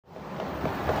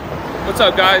What's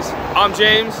up, guys? I'm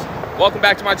James. Welcome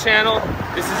back to my channel.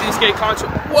 This is Eastgate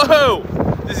Whoa!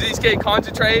 This is Eastgate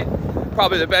Concentrate.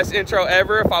 Probably the best intro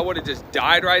ever if I would have just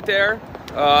died right there.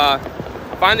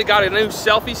 Finally got a new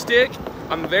selfie stick.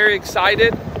 I'm very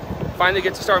excited. Finally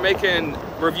get to start making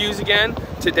reviews again.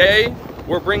 Today,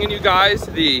 we're bringing you guys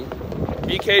the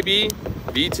BKB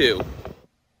V2.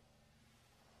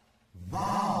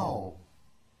 Wow!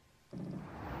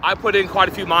 I put in quite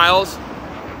a few miles.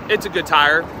 It's a good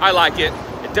tire. I like it.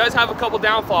 It does have a couple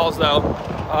downfalls though.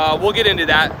 We'll get into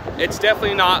that. It's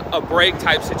definitely not a brake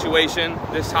type situation.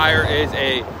 This tire is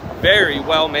a very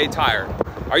well-made tire.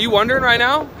 Are you wondering right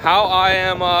now how I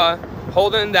am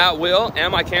holding that wheel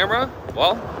and my camera?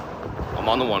 Well, I'm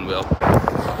on the one wheel.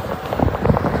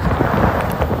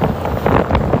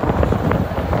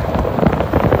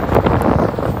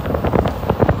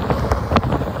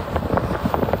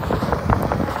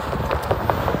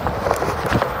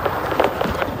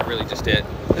 Really just it.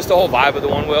 Just the whole vibe of the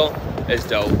one wheel is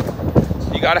dope.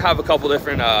 So you got to have a couple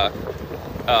different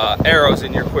arrows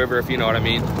in your quiver, if you know what I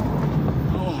mean.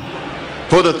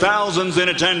 For the thousands in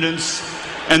attendance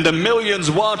and the millions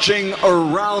watching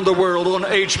around the world on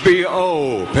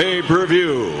HBO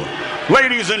pay-per-view,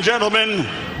 ladies and gentlemen,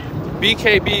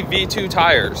 BKB V2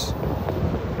 tires.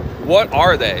 What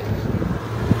are they?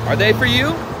 Are they for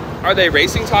you? Are they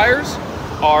racing tires?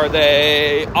 Are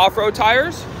they off-road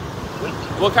tires?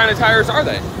 What kind of tires are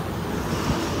they?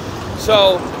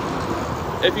 So,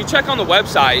 if you check on the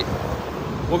website,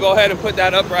 we'll go ahead and put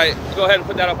that up Go ahead and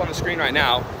put that up on the screen right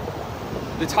now.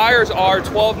 The tires are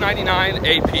 $12.99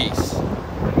 a piece.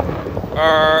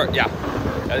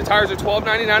 The tires are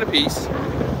 $12.99 a piece,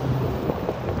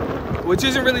 which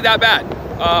isn't really that bad.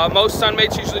 Most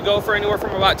Sunmates usually go for anywhere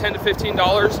from about $10 to $15.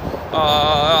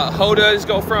 Hodas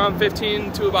go from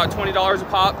 $15 to about $20 a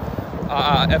pop.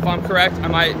 If I'm correct, I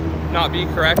might not be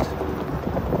correct.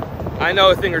 I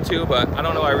know a thing or two, but I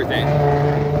don't know everything.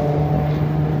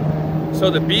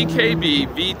 So the BKB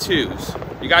V2s.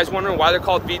 You guys wondering why they're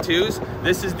called V2s?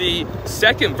 This is the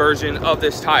second version of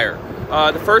this tire.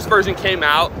 The first version came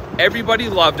out, everybody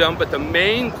loved them, but the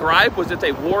main gripe was that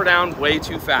they wore down way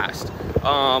too fast.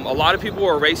 A lot of people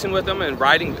were racing with them and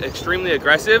riding extremely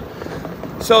aggressive.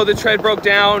 So the tread broke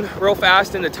down real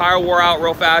fast and the tire wore out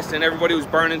real fast and everybody was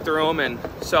burning through them. And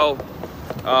so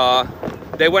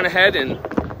they went ahead and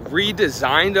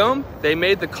redesigned them. They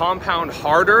made the compound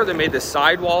harder. They made the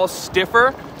sidewalls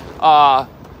stiffer. I'm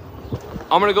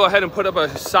gonna go ahead and put up a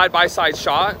side-by-side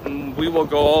shot and we will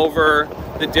go over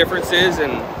the differences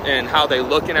and how they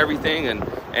look and everything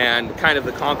and kind of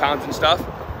the compounds and stuff.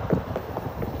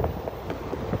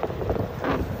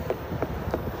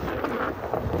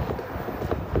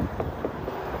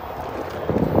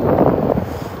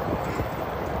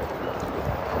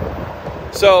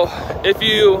 So if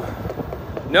you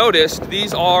noticed,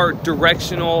 these are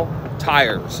directional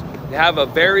tires. They have a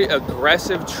very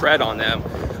aggressive tread on them.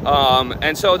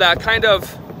 And so that kind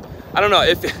of, I don't know,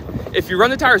 if you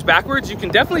run the tires backwards, you can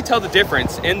definitely tell the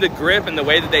difference in the grip and the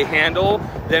way that they handle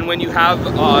than when you have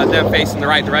them facing the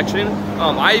right direction.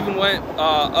 I even went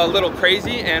a little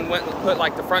crazy and put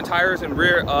like the front tires and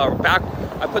rear back.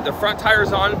 I put the front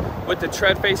tires on with the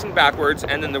tread facing backwards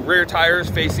and then the rear tires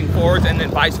facing forwards and then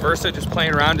vice versa, just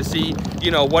playing around to see, you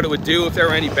know, what it would do, if there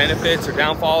were any benefits or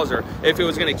downfalls or if it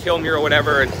was gonna kill me or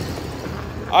whatever. And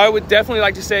I would definitely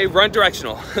like to say run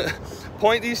directional.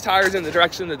 Point these tires in the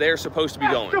direction that they are supposed to be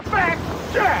going. That's the fact,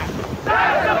 Jack. That's the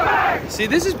fact. See,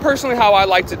 this is personally how I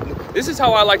like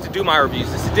to do my reviews.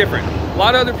 This is different. A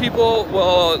lot of other people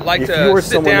will like to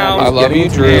sit down. I love you,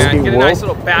 Drew. And get a nice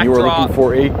little backdrop. You are looking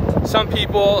for Some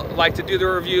people like to do the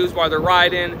reviews while they're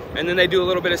riding, and then they do a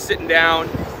little bit of sitting down.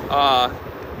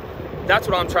 That's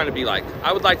what I'm trying to be like.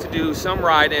 I would like to do some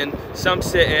riding, some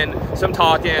sitting, some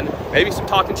talking, maybe some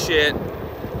talking shit.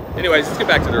 Anyways, let's get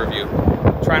back to the review.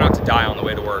 Try not to die on the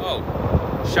way to work. Oh,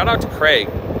 shout out to Craig.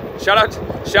 Shout out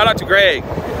to Greg.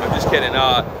 I'm just kidding.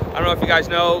 I don't know if you guys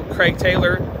know Craig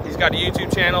Taylor. He's got a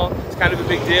YouTube channel. It's kind of a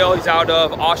big deal. He's out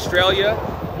of Australia.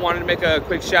 Wanted to make a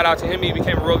quick shout out to him. He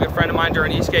became a real good friend of mine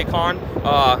during Eastgate Con.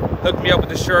 Hooked me up with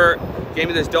the shirt, gave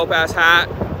me this dope ass hat.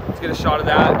 Let's get a shot of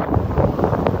that.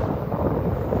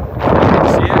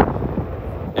 See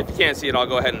it? If you can't see it, I'll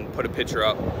go ahead and put a picture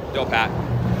up. Dope hat.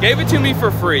 Gave it to me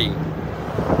for free.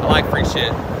 I like free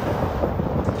shit.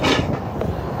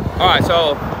 All right,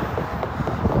 so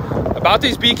about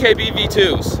these BKB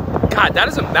V2s. God, that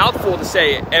is a mouthful to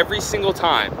say every single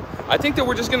time. I think that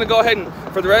we're just gonna go ahead and,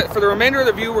 for the remainder of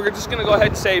the view, we're just gonna go ahead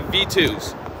and say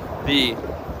V2s. The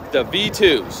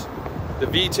V2s. The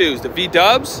V2s. The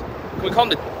V-dubs? Can we call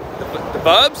them the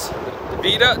Bubs? The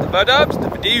V-dubs? The V-dubs? The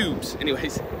V-dubs.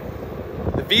 Anyways.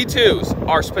 The V2s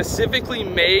are specifically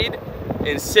made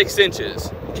in 6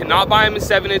 inches. You cannot buy them in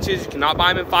 7 inches. You cannot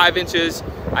buy them in 5 inches.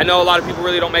 I know a lot of people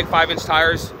really don't make 5-inch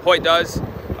tires. Hoyt does.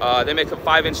 They make a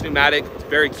 5-inch pneumatic. It's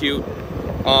very cute.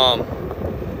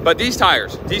 But these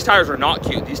tires are not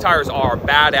cute. These tires are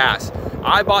badass.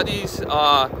 I bought these,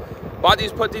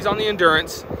 put these on the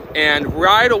Endurance, and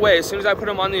right away, as soon as I put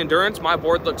them on the Endurance, my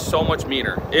board looked so much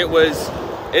meaner.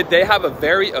 They have a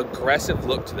very aggressive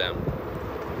look to them.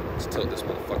 Let's tilt this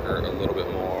motherfucker a little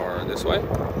bit more this way.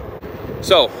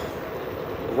 So,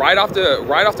 right off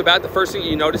the bat, the first thing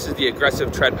you notice is the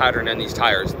aggressive tread pattern in these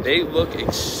tires. They look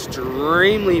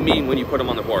extremely mean when you put them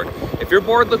on the board. If your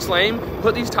board looks lame,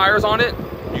 put these tires on it,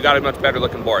 you got a much better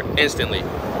looking board instantly.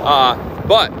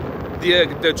 But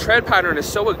the tread pattern is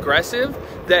so aggressive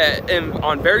that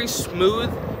on very smooth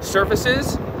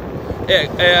surfaces,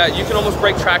 you can almost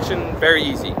break traction very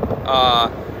easy.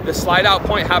 The slide out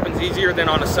point happens easier than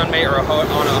on a Sunmate or a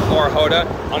Hoda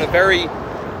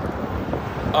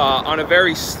on a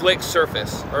very slick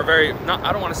surface, or I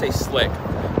don't want to say slick,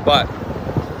 but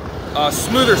a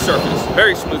smoother surface,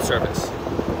 very smooth surface.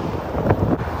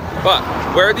 But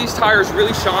where these tires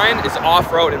really shine is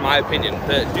off-road, in my opinion.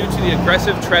 Due to the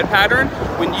aggressive tread pattern,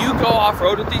 when you go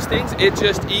off-road with these things, it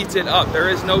just eats it up. There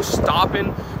is no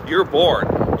stopping your board.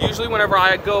 Usually whenever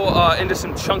I go into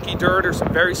some chunky dirt or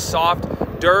some very soft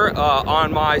dirt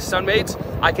on my Sunmates,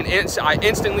 I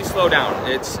instantly slow down.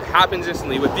 It happens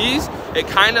instantly. With these, it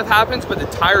kind of happens, but the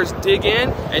tires dig in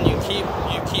and you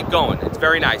keep going. It's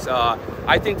very nice.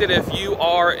 I think that if you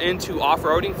are into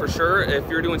off-roading, for sure, if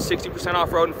you're doing 60%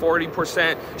 off-road and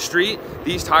 40% street,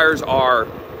 these tires are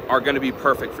going to be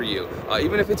perfect for you.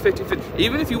 Even if it's 50-50,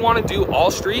 even if you want to do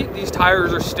all street, these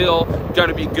tires are still going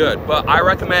to be good. But I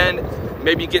recommend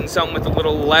maybe getting something with a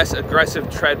little less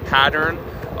aggressive tread pattern.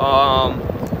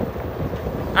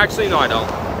 Actually, no, I don't.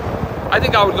 I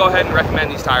think I would go ahead and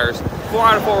recommend these tires. 4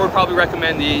 out of 4 would probably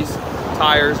recommend these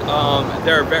tires.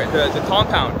 The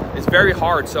compound is very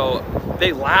hard, so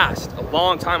they last a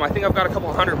long time. I think I've got a couple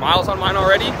 100 miles on mine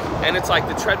already, and it's like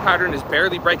the tread pattern is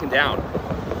barely breaking down.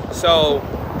 So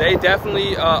they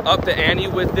definitely up the ante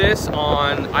with this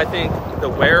on, I think, the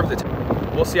wear of the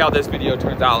tire. We'll see how this video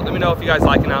turns out. Let me know if you guys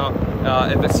like it out.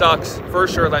 If it sucks, for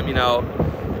sure let me know.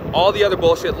 All the other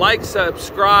bullshit, like,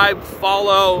 subscribe,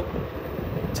 follow,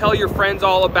 tell your friends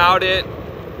all about it,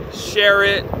 share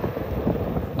it,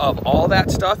 of all that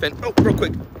stuff. And oh, real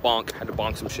quick, bonk, had to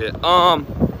bonk some shit.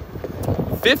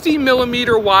 50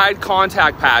 millimeter wide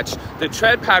contact patch. The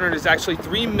tread pattern is actually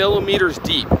 3 millimeters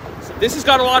deep. So this has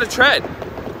got a lot of tread.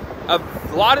 A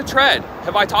lot of tread.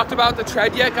 Have I talked about the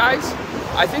tread yet, guys?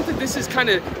 I think that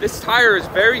this tire is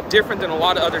very different than a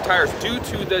lot of other tires due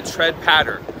to the tread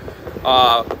pattern.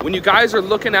 When you guys are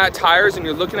looking at tires and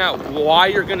you're looking at why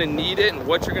you're going to need it and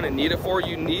what you're going to need it for,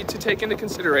 you need to take into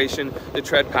consideration the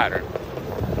tread pattern.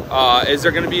 Is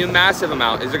there going to be a massive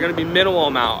amount? Is there going to be minimal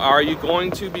amount? Are you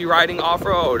going to be riding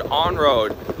off-road,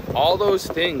 on-road? All those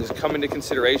things come into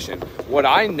consideration. What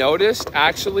I noticed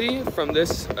actually from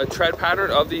this tread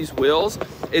pattern of these wheels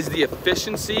is the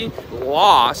efficiency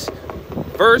loss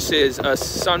versus a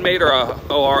Sunmate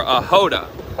or a Hoda.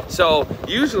 So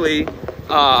usually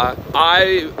I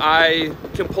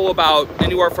can pull about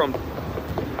anywhere from,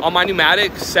 on my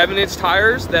pneumatic 7-inch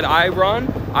tires that I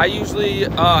run, I usually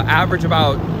average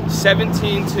about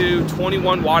 17 to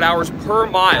 21 watt hours per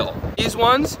mile. These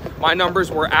ones, my numbers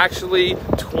were actually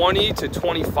 20 to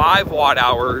 25 watt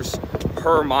hours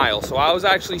per mile. So I was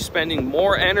actually spending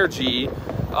more energy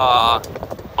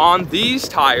on these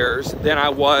tires than I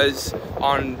was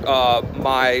on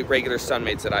my regular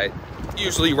Sunmates that I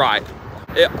usually ride.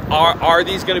 Are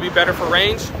these going to be better for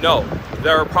range? No,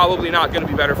 they're probably not going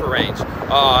to be better for range.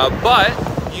 But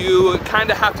you kind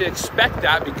of have to expect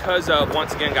that because of,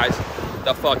 once again, guys,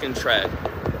 the fucking tread.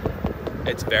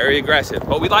 It's very aggressive,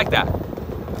 but we like that.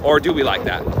 Or do we like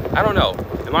that? I don't know.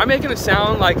 Am I making it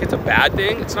sound like it's a bad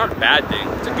thing? It's not a bad thing.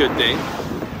 It's a good thing.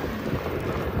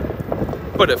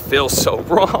 But it feels so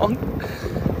wrong.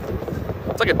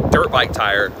 It's like a dirt bike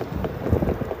tire.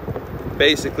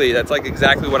 Basically, that's like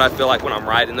exactly what I feel like when I'm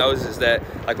riding those, is that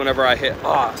like whenever I hit,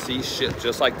 see shit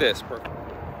just like this. Perfect.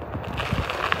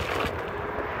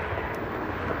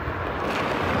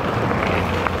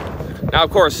 Now of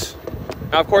course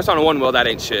on a one wheel that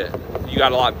ain't shit. You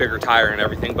got a lot bigger tire and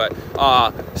everything, but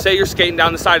say you're skating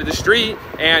down the side of the street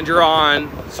and you're on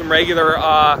some regular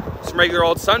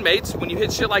old Sunmates. When you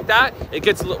hit shit like that, it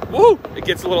gets a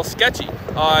little sketchy.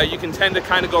 You can tend to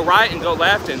kind of go right and go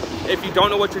left, and if you don't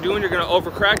know what you're doing, you're gonna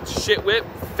overcorrect, shit whip,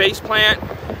 face plant.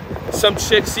 Some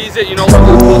chick sees it, you know, like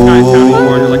those guys down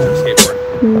anymore on your electric skateboard.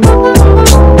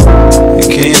 You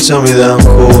can't tell me that I'm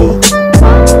cool.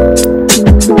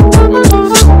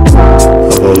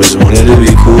 I've always wanted to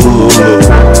be cool.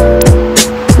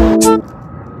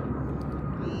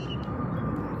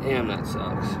 Damn, that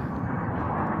sucks.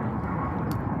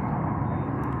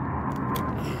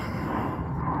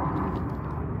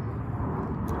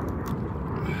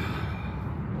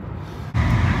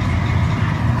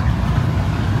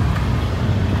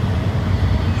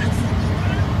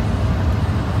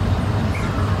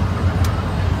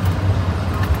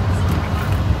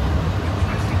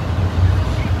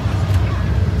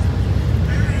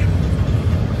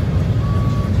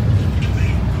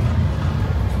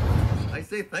 I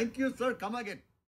say thank you, sir. Come again.